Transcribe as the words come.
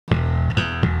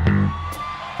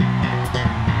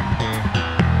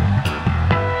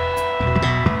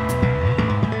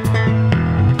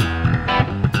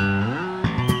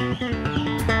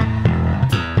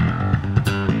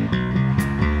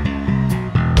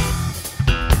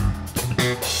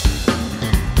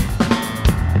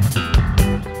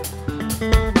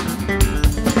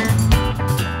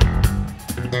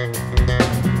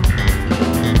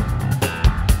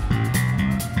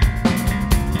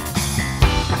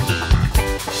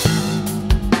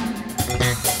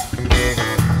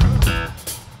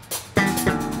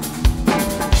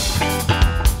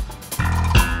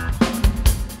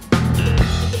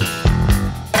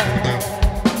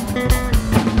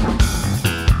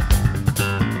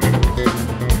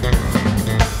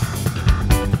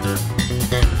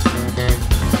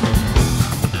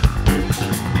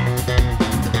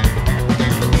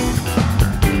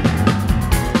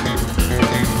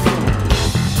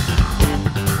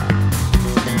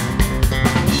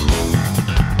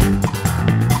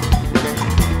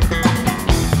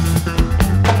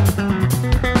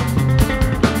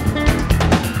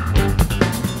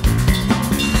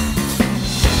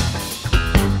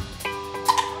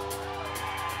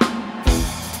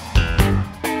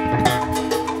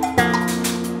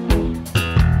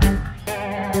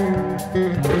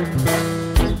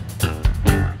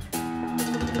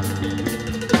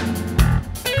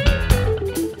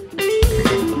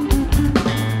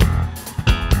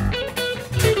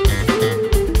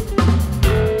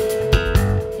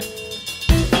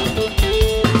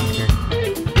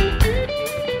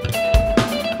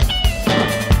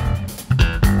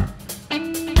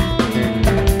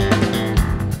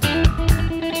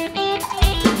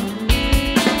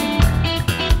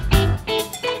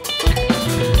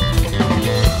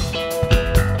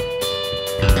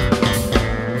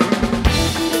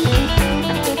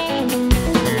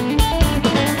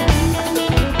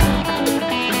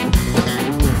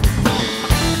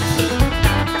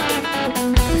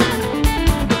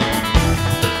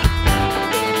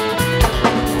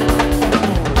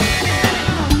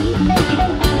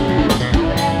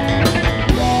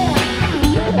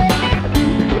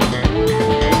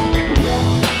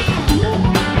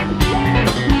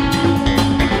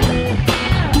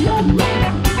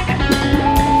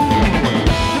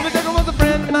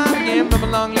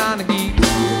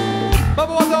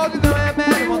Mama was old, you know, and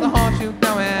man, he was a horseshoe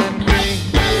going free.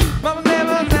 Mama's name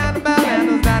was Annabelle,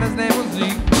 and his daddy's name was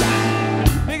Zeke.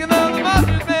 Thinking of the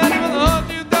monsters, man, he was a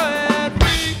horseshoe going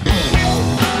free.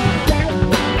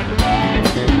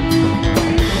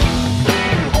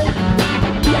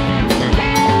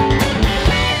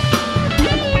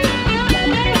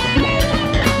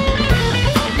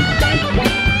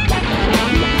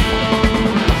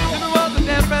 Timmy was a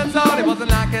damn friend, so he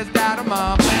wasn't like his dad or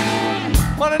mom.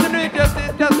 One of them three just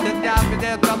his job, his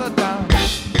dad's brother down.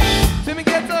 Timmy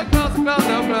gets so close, so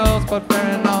close, but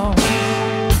very long.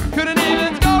 Couldn't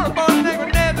even score a ball, and they were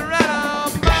dead to red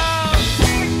on ball.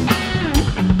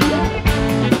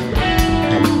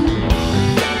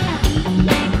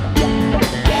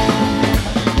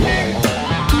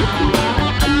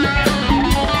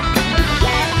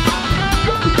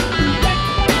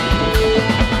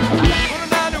 One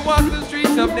night he walked the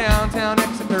streets of downtown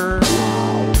Exeter,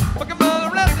 looking for the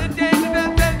rest of the day to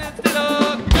that sentence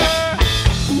still occur.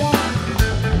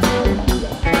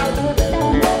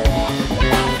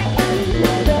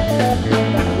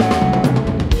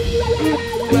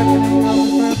 Reckoning of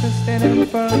his purpose, standing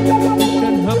firm,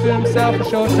 should hook himself a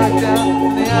short track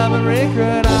down the Armory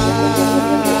Crowd.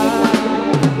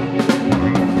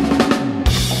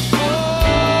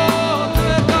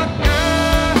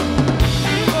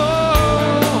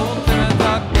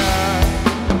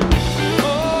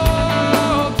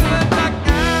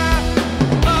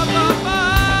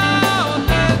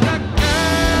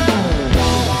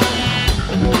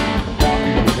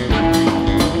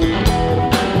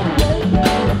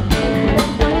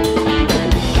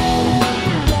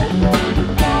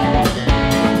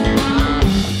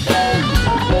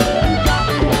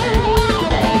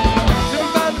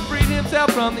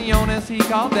 From the onus he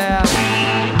called dad.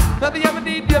 That the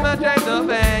M&D demonstrated the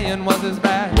van was his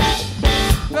bag.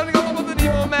 Starting over with an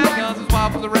evil man, cause his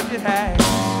wife was a wretched hag.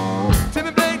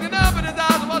 Timmy blinked it up in his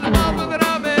eyes and was involved with an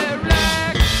army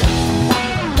rag.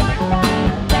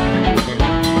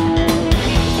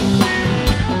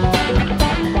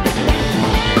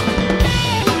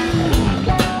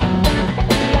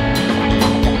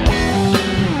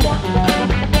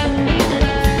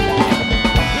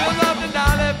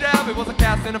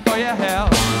 Casting for your hell.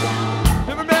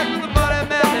 Timmy back with the bloody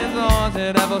man, his arms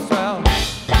had ever swelled.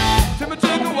 Timmy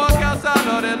took a walk outside,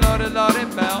 Lord,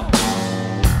 it fell.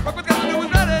 Rock was gonna do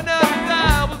was ready now, his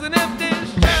eye was an empty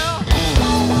shell.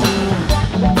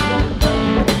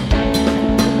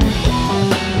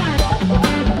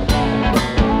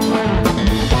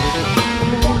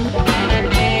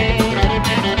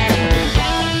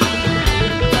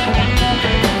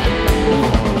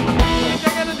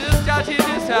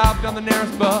 Stopped on the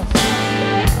nearest bus.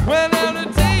 Went down to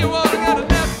tea, you wanna get a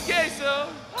nasty queso.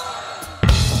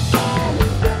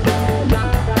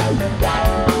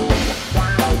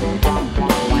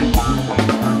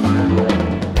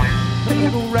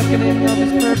 People reckoning of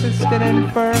his purpose, standing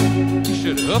firm. He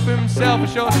should up himself a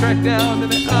short trek down to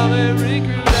the Armory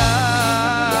Crowd.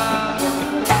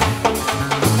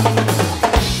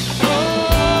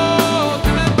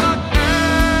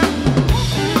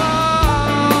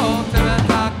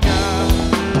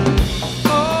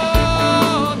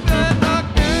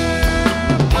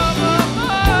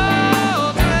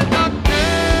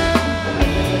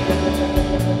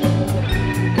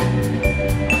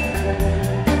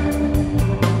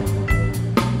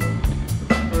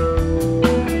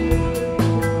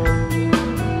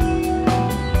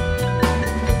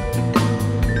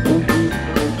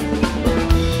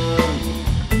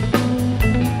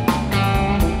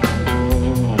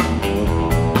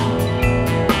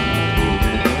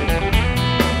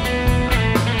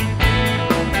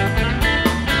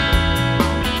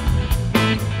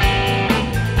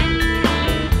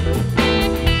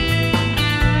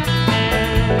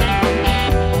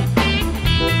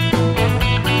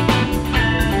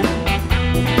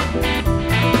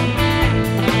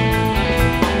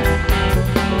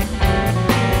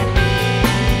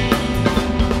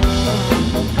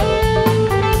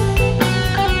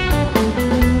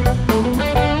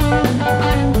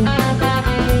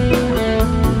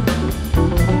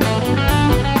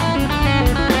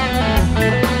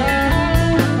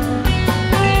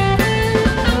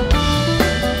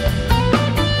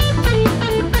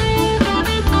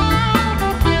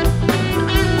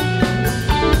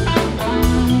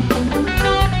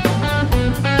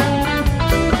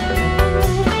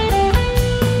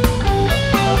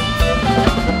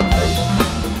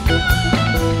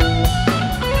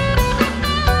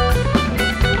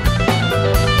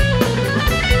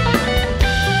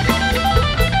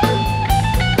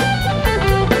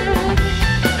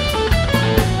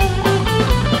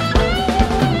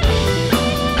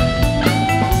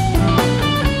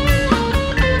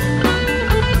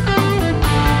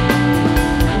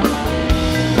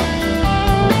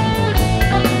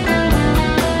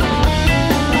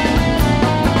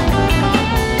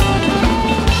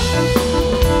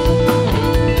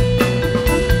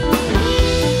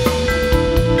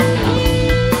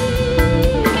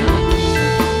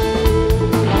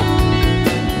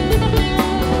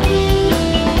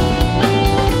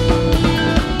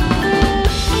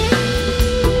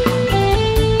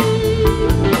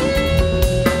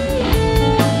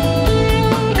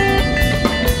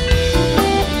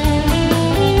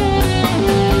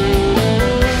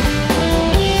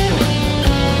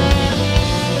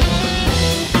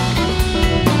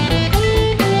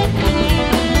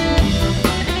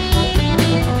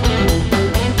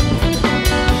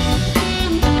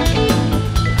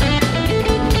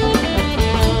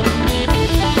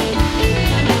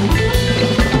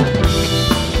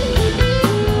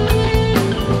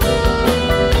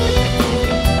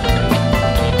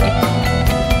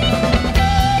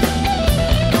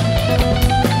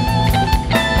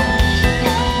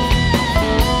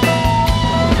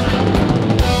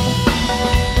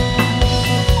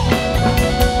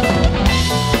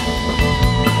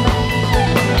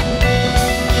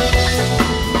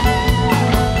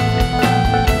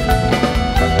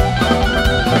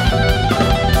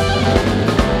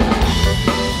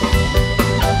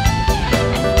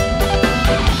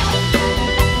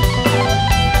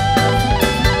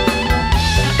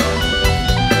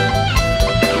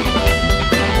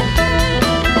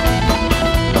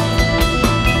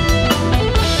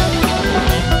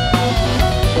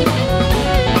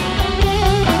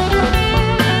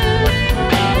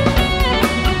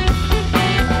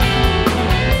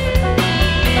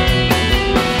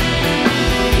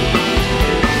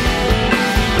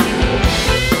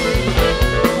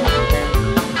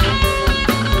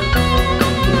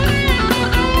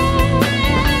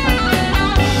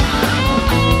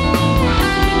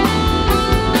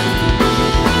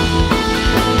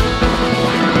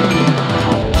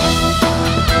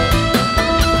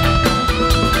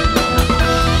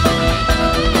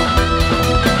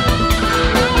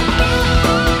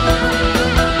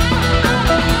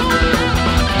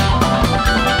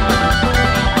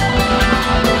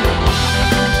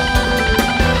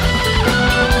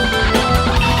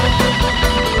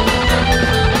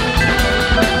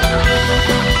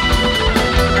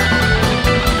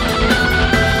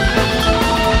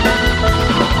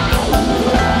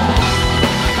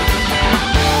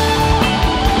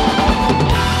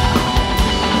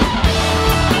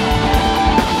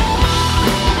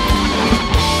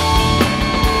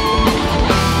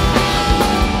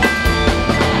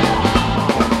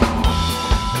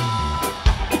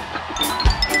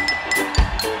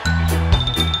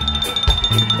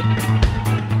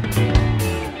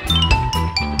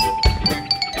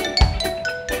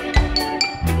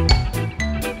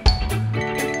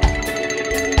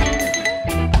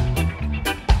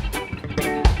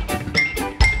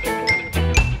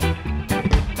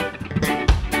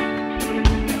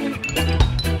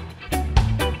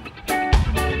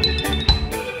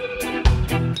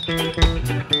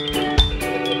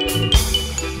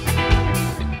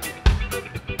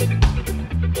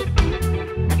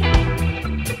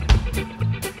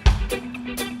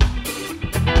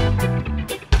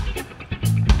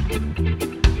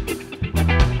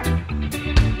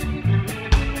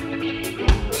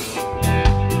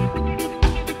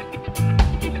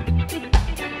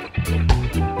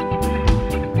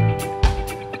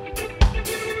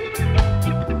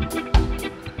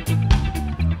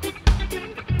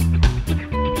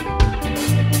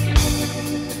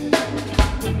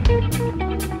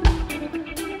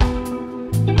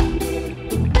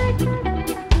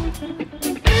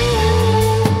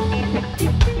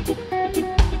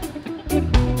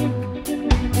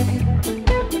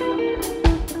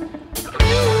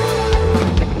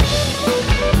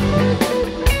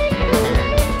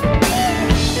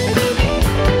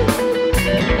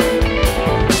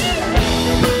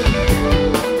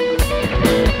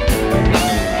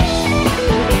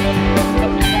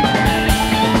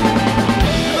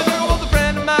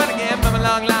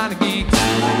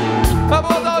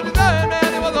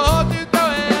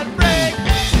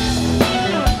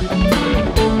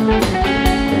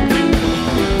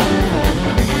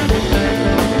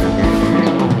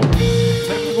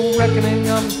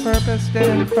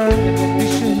 firm. He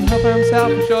shouldn't help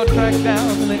himself and short track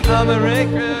down in the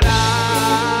American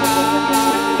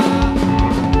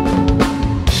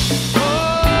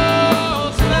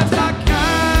Oh, Timmy Tucker,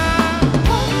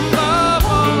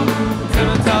 oh,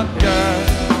 Timmy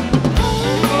Tucker.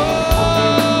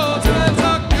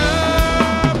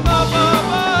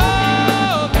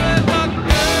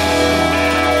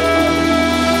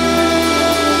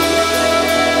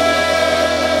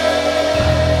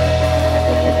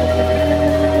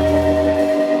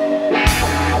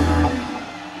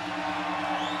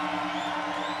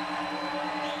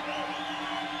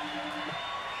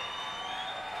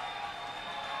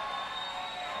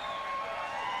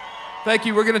 Thank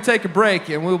you. We're going to take a break,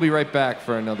 and we'll be right back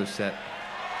for another set.